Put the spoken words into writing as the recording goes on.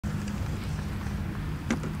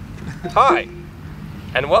Hi,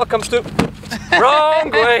 and welcome to Wrong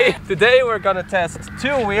Way! Today we're gonna test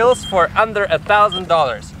two wheels for under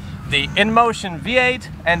 $1,000. The InMotion V8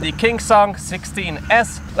 and the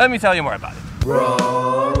KS16S. Let me tell you more about it.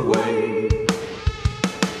 Wrong way.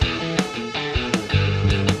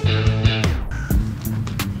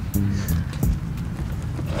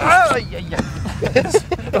 Oh, yeah.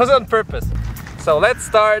 It was on purpose. So let's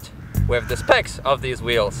start with the specs of these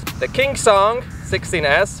wheels. The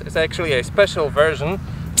KS16S is actually a special version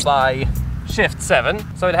by Shift 7.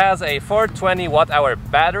 So it has a 420 watt-hour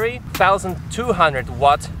battery, 1200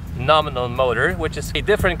 watt nominal motor, which is a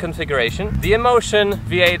different configuration. The InMotion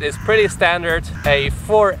V8 is pretty standard, a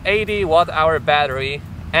 480 watt-hour battery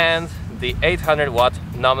and the 800 watt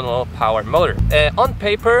nominal power motor. On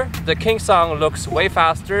paper, the KS looks way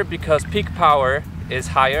faster because peak power is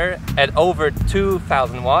higher at over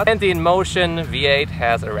 2000 watts, and the InMotion V8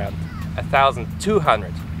 has around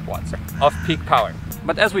 1200 watts of peak power.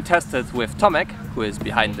 But as we tested with Tomek, who is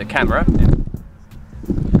behind the camera,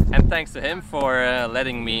 and thanks to him for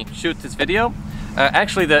letting me shoot this video,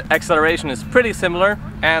 actually the acceleration is pretty similar,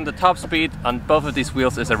 and the top speed on both of these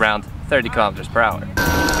wheels is around 30 kilometers per hour.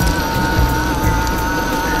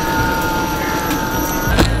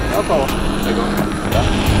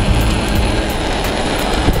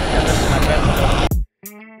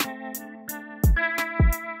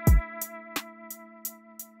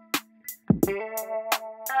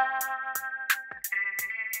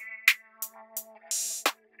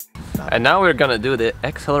 And now we're gonna do the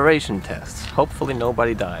acceleration test. Hopefully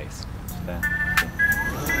nobody dies.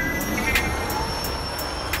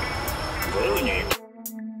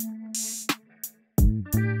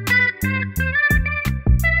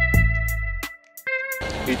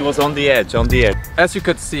 It was on the edge, As you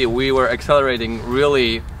could see, we were accelerating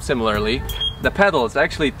really similarly. The pedal is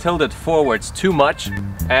actually tilted forwards too much,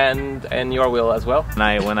 and your wheel as well.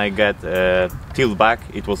 When I get tilt back,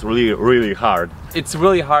 it was really hard. It's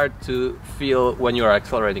really hard to feel when you are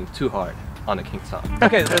accelerating too hard on a KS.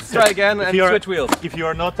 Okay, let's try again and switch wheels. If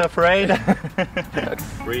you're not afraid.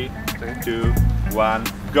 3, 2, 1,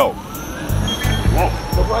 go! Whoa.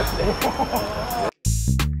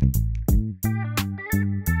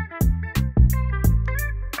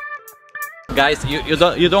 Guys, you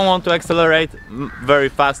don't want to accelerate very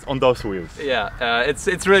fast on those wheels. Yeah,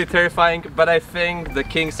 it's really terrifying, but I think the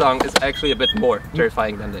KS is actually a bit more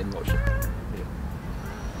terrifying than the InMotion.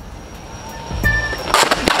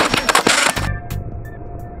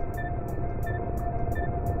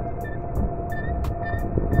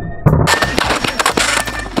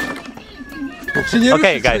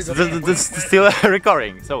 Okay guys, this is still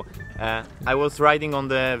recording. So I was riding on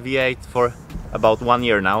the V8 for about 1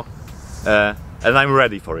 year now, and I'm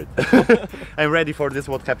ready for it. I'm ready for this,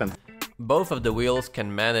 what happened. Both of the wheels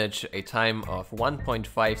can manage a time of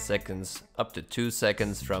 1.5 seconds up to 2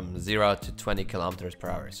 seconds from 0 to 20 kilometers per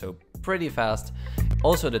hour, so pretty fast.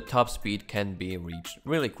 Also the top speed can be reached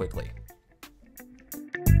really quickly.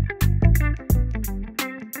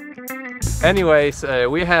 Anyways,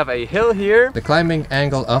 we have a hill here. The climbing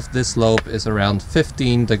angle of this slope is around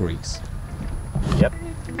 15 degrees. Yep.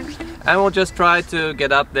 And we'll just try to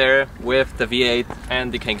get up there with the V8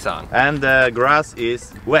 and the KS. And the grass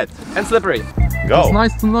is wet. And slippery. Go! It's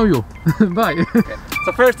nice to know you. Bye. Okay.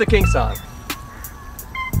 So first the KS.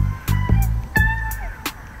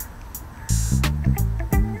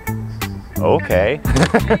 Okay.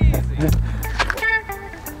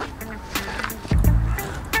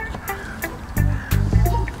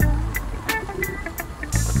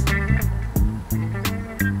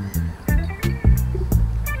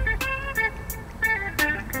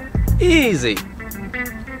 Easy!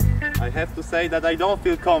 I have to say that I don't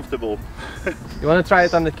feel comfortable. You want to try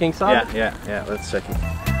it on the KS? Yeah, let's check it.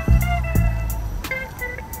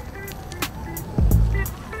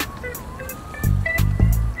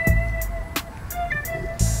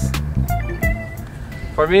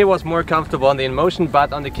 For me it was more comfortable on the InMotion,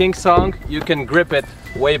 but on the KS you can grip it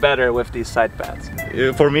way better with these side pads.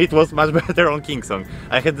 For me it was much better on KS.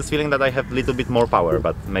 I had this feeling that I have a little bit more power,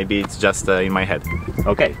 but maybe it's just in my head.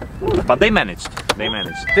 Okay, but they managed.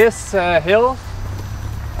 This hill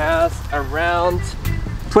has around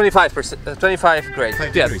 25%, 25 grade.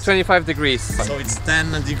 Yeah, 25 degrees. So it's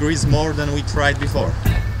 10 degrees more than we tried before.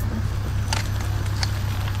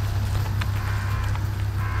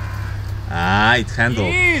 Ah, it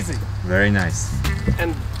handled. Easy! Very nice.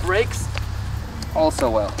 And brakes also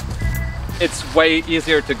well. It's way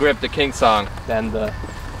easier to grip the KS than the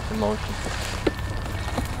InMotion.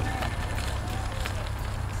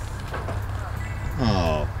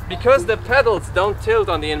 Oh. Because the pedals don't tilt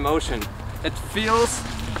on the InMotion, it feels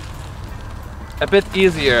a bit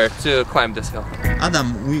easier to climb this hill.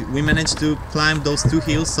 Adam, we managed to climb those 2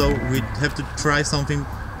 hills, so we have to try something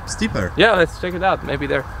steeper. Yeah, let's check it out. Maybe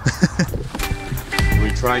there. We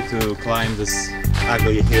try to climb this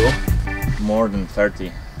ugly hill more than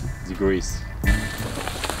 30 degrees.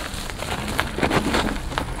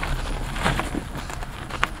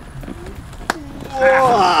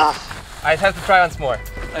 I'd have to try once more.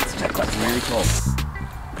 Let's check once more. Really close.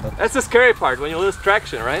 That's the scary part, when you lose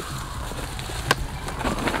traction, right?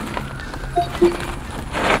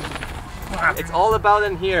 It's all about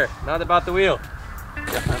in here, not about the wheel.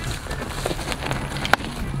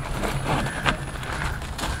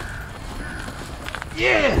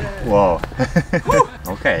 Yeah! Whoa.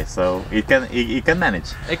 Okay, so it can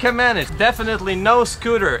manage. It can manage. Definitely no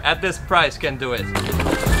scooter at this price can do it.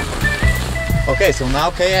 Okay, so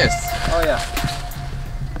now KS. Oh yeah.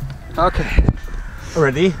 Okay.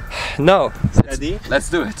 Ready? No. Ready? Let's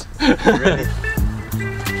do it. Ready?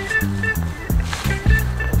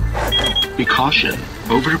 Be caution,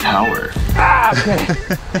 overpower. Okay.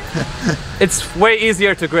 It's way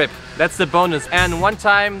easier to grip. That's the bonus. And one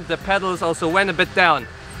time the pedals also went a bit down,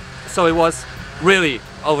 so it was really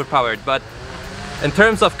overpowered. But in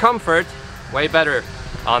terms of comfort, way better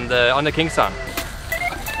on the King Song.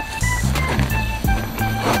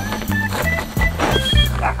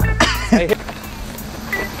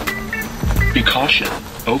 Be caution,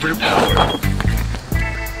 overpower.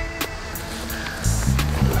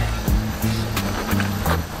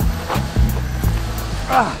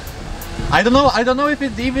 I don't know if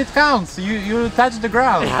it counts. You touch the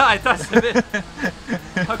ground. Yeah, I touched a bit.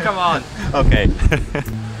 Oh, come on. Okay.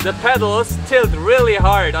 The pedals tilt really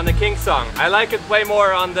hard on the King Song. I like it way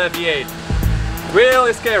more on the V8.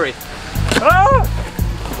 Really scary. Ah!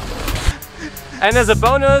 And as a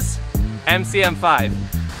bonus, MCM5.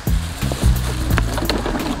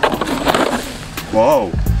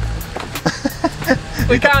 Whoa.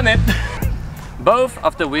 We count it. Both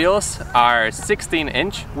of the wheels are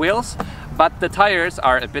 16-inch wheels, but the tires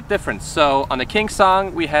are a bit different. So on the King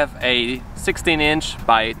Song we have a 16-inch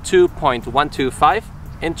by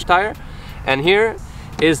 2.125-inch tire, and here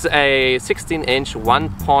is a 16-inch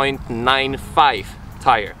 1.95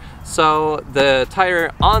 tire. So the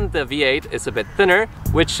tire on the V8 is a bit thinner,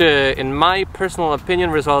 which in my personal opinion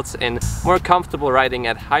results in more comfortable riding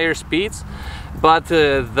at higher speeds. But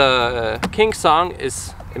the King Song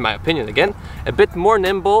is, in my opinion again, a bit more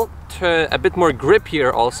nimble, a bit more grip here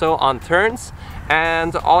also on turns,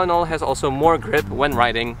 and all in all has also more grip when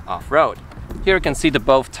riding off-road. Here you can see the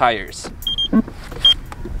both tires.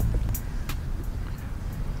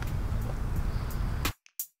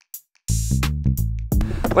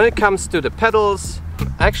 When it comes to the pedals,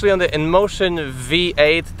 actually on the InMotion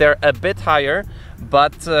V8 they're a bit higher,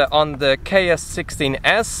 but on the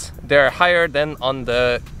KS16S they're higher than on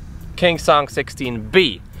the King Song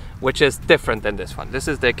 16B, which is different than this one. This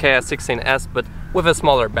is the KS16S but with a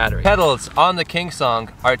smaller battery. Pedals on the King Song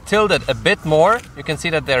are tilted a bit more. You can see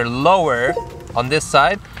that they're lower on this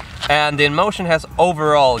side, and the InMotion has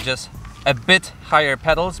overall just a bit higher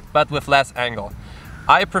pedals but with less angle.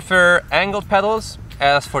 I prefer angled pedals.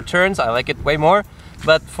 As for turns, I like it way more,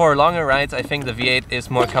 but for longer rides I think the V8 is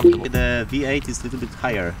more comfortable. The V8 is a little bit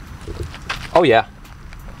higher. Oh yeah.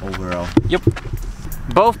 Overall. Yep.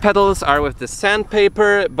 Both pedals are with the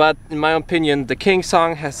sandpaper, but in my opinion the King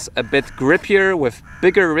Song has a bit grippier with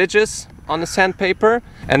bigger ridges on the sandpaper,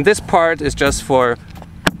 and this part is just for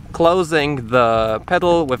closing the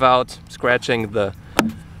pedal without scratching the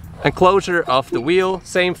enclosure of the wheel.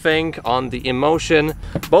 Same thing on the InMotion.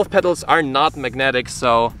 Both pedals are not magnetic,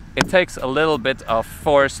 so it takes a little bit of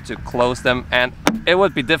force to close them, and it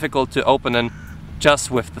would be difficult to open them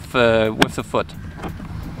just with the foot.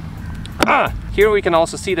 Here we can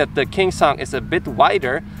also see that the King Song is a bit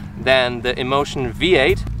wider than the InMotion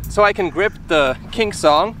V8, so I can grip the King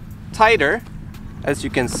Song tighter, as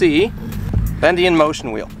you can see, than the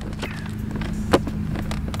InMotion wheel.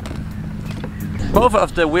 Both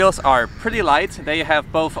of the wheels are pretty light. They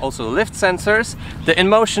have both also lift sensors. The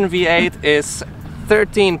InMotion V8 is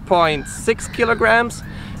 13.6 kilograms,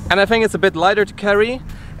 and I think it's a bit lighter to carry.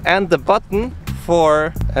 And the button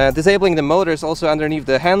for disabling the motor is also underneath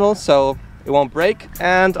the handle, so it won't break.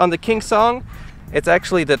 And on the King Song, it's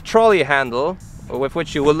actually the trolley handle with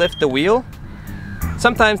which you will lift the wheel.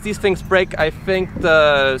 Sometimes these things break. I think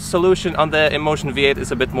the solution on the InMotion V8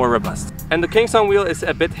 is a bit more robust. And the King Song wheel is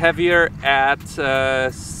a bit heavier at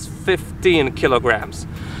 15 kilograms.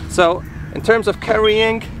 So in terms of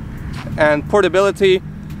carrying and portability,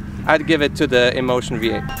 I'd give it to the InMotion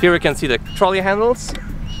V8. Here we can see the trolley handles.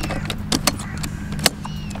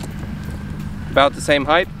 About the same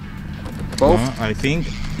height. Both? I think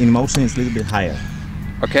InMotion is a little bit higher.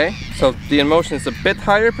 Okay, so the InMotion is a bit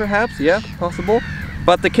higher perhaps, yeah, possible.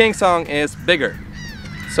 But the King Song is bigger.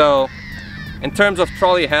 So in terms of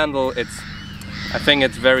trolley handle, I think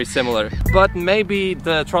it's very similar. But maybe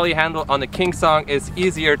the trolley handle on the King Song is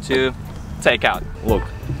easier to take out. Look,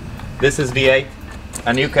 this is V8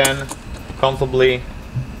 and you can comfortably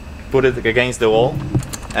put it against the wall,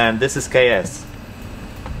 and this is KS.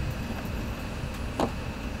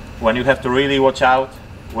 When you have to really watch out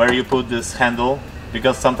where you put this handle,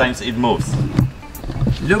 because sometimes it moves.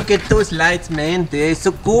 Look at those lights, man, they're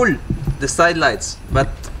so cool! The side lights, but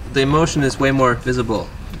the InMotion is way more visible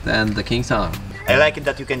than the King Song. I like it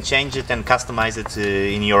that you can change it and customize it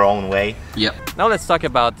in your own way. Yep. Now let's talk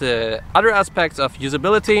about the other aspects of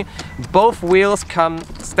usability. Both wheels come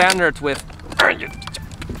standard with...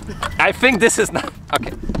 I think this is not...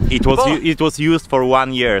 Okay. It was used for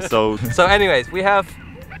 1 year, so... So anyways, we have...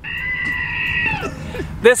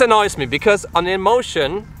 This annoys me because on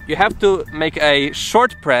InMotion you have to make a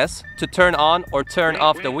short press to turn on or turn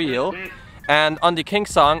off the wheel, and on the King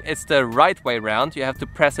Song it's the right way round. You have to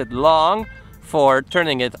press it long for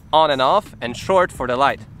turning it on and off and short for the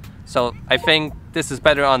light. So I think this is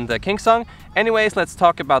better on the King Song. Anyways, let's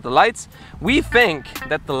talk about the lights. We think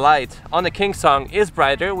that the light on the King Song is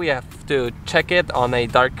brighter. We have to check it on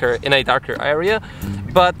in a darker area,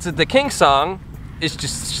 but the King Song is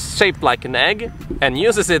just shaped like an egg and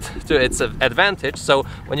uses it to its advantage. So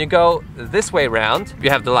when you go this way round,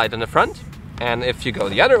 you have the light in the front, and if you go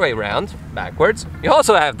the other way round, backwards, you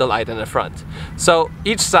also have the light in the front. So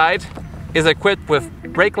each side is equipped with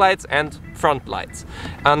brake lights and front lights.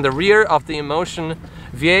 On the rear of the InMotion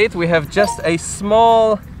V8 we have just a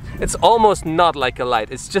small, it's almost not like a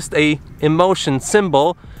light, it's just a InMotion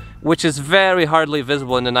symbol which is very hardly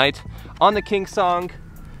visible in the night. On the King Song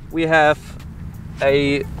we have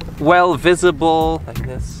a well visible, like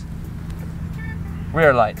this,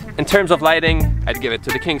 rear light. In terms of lighting, I'd give it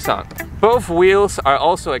to the King Song. Both wheels are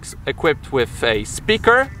also equipped with a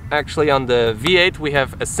speaker. Actually on the V8 we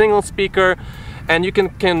have a single speaker, and you can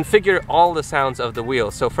configure all the sounds of the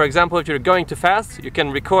wheel. So for example, if you're going too fast, you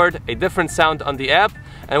can record a different sound on the app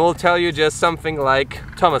and it will tell you just something like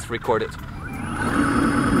Thomas recorded.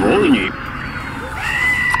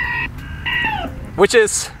 Which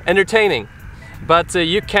is entertaining. But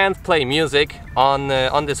you can't play music on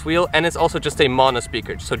this wheel, and it's also just a mono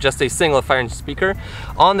speaker, so just a single pharynx speaker.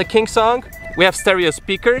 On the King Song we have stereo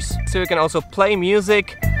speakers, so you can also play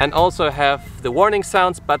music and also have the warning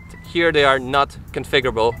sounds, but here they are not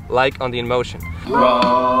configurable like on the InMotion.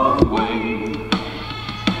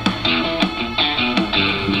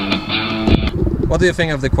 What do you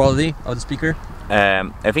think of the quality of the speaker?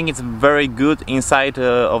 I think it's very good inside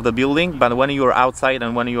of the building, but when you are outside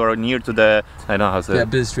and when you are near to the, I don't know how to say, yeah,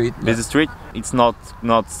 busy street. Busy street, it's not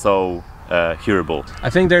so hearable. I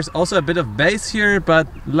think there's also a bit of bass here, but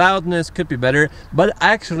loudness could be better. But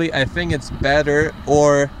actually, I think it's better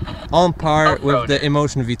or on par with the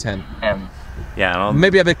InMotion V10. Yeah, no,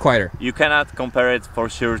 maybe a bit quieter. You cannot compare it for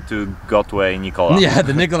sure to Gotway Nikola. Yeah,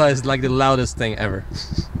 the Nikola is like the loudest thing ever.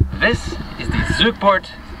 This is the Zookport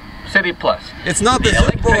City Plus. It's not the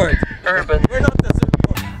Zookport. Urban. We're not the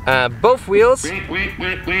Zookport. Both wheels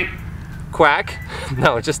quack.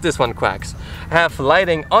 No, just this one quacks. Have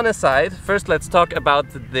lighting on the side. First, let's talk about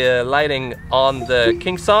the lighting on the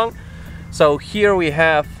King Song. So here we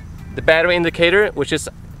have the battery indicator, which is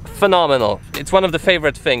phenomenal. It's one of the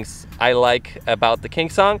favorite things I like about the King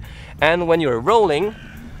Song. And when you're rolling,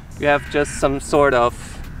 you have just some sort of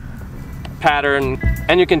pattern,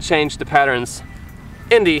 and you can change the patterns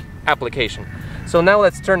in the application. So now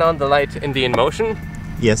let's turn on the light in the InMotion.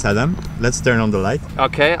 Yes, Adam, let's turn on the light.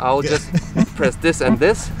 Okay, I'll just press this and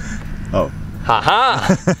this. Oh.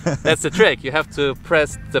 Haha! That's the trick. You have to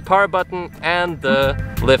press the power button and the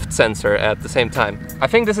lift sensor at the same time. I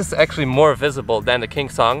think this is actually more visible than the King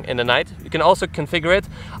Song in the night. You can also configure it.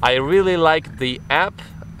 I really like the app,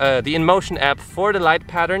 the InMotion app for the light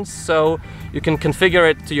patterns, so you can configure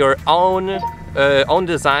it to your own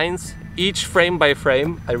designs, each frame by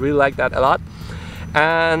frame. I really like that a lot.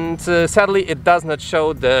 And sadly it does not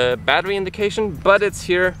show the battery indication, but it's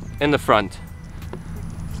here in the front.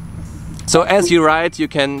 So as you ride, you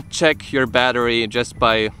can check your battery just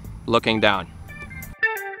by looking down.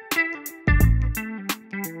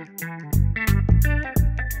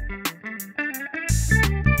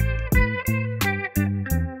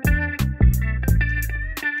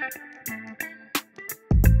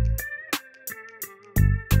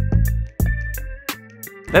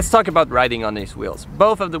 Let's talk about riding on these wheels.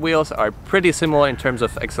 Both of the wheels are pretty similar in terms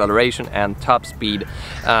of acceleration and top speed.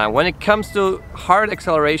 When it comes to hard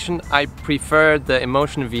acceleration, I prefer the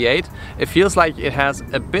InMotion V8. It feels like it has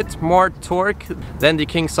a bit more torque than the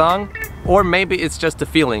King Song, or maybe it's just the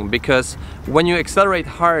feeling, because when you accelerate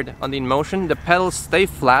hard on the InMotion, the pedals stay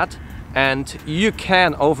flat and you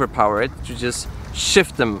can overpower it to just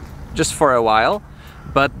shift them just for a while,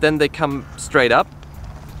 but then they come straight up.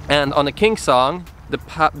 And on the King Song,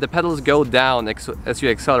 the pedals go down as you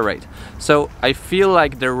accelerate. So I feel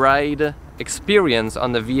like the ride experience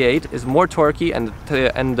on the V8 is more torquey and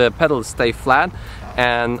the pedals stay flat,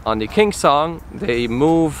 and on the King Song they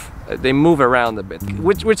move around a bit,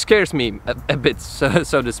 which scares me a bit,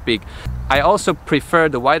 so to speak. I also prefer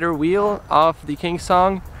the wider wheel of the King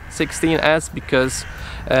Song 16S because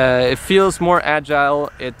it feels more agile.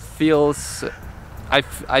 It feels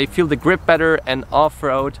I feel the grip better, and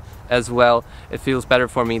off-road as well, it feels better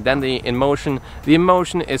for me than the InMotion. The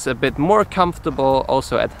InMotion is a bit more comfortable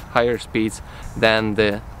also at higher speeds than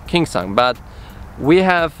the King Song, but we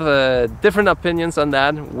have different opinions on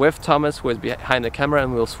that with Thomas, who is behind the camera,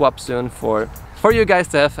 and we'll swap soon for you guys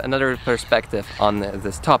to have another perspective on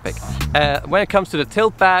this topic. When it comes to the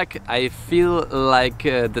tilt back, I feel like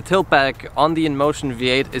the tilt back on the InMotion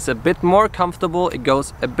V8 is a bit more comfortable. It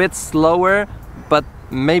goes a bit slower, but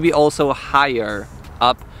maybe also higher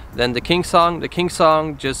up than the King Song. The King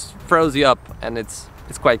Song just throws you up, and it's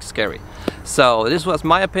quite scary. So this was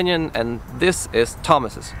my opinion, and this is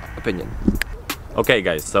Thomas's opinion. Okay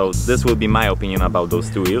guys, so this will be my opinion about those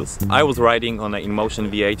two wheels. I was riding on an InMotion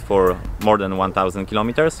V8 for more than 1000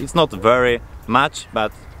 kilometers. It's not very much,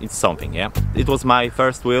 but it's something, yeah. It was my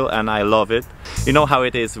first wheel and I love it. You know how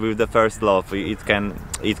it is with the first love, it can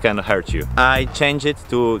hurt you. I changed it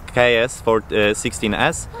to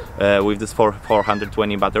KS16S with this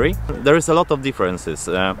 420 battery. There is a lot of differences.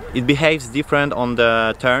 It behaves different on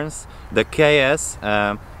the turns. The KS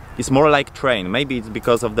it's more like train. Maybe it's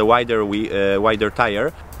because of the wider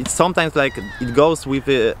tire. It's sometimes like it goes with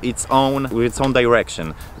its own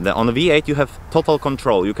direction. On the V8 you have total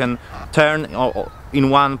control. You can turn in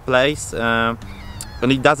one place and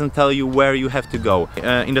it doesn't tell you where you have to go.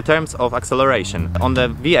 In the terms of acceleration, on the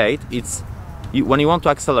V8 when you want to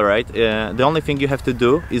accelerate, the only thing you have to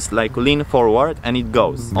do is like lean forward and it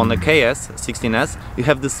goes. On the KS16S you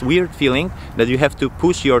have this weird feeling that you have to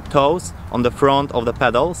push your toes on the front of the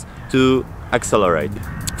pedals to accelerate.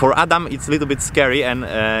 For Adam it's a little bit scary and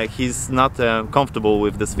he's not comfortable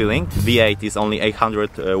with this feeling. V8 is only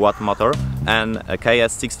 800 watt motor and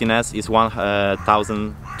KS16S is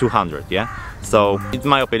 1200, yeah? So, in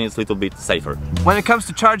my opinion, it's a little bit safer. When it comes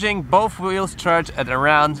to charging, both wheels charge at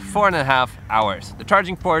around 4.5 hours. The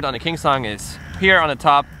charging port on the King Song is here on the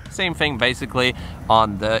top, same thing basically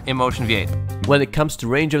on the InMotion V8. When it comes to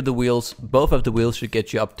range of the wheels, both of the wheels should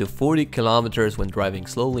get you up to 40 kilometers when driving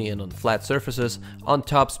slowly and on flat surfaces. On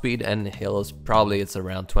top speed and hills, probably it's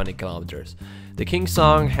around 20 kilometers. The King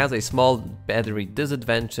Song has a small battery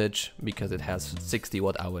disadvantage because it has 60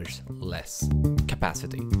 watt-hours less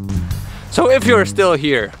capacity. So if you're still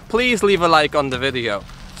here, please leave a like on the video,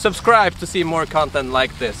 subscribe to see more content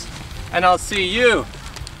like this, and I'll see you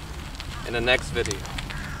in the next video.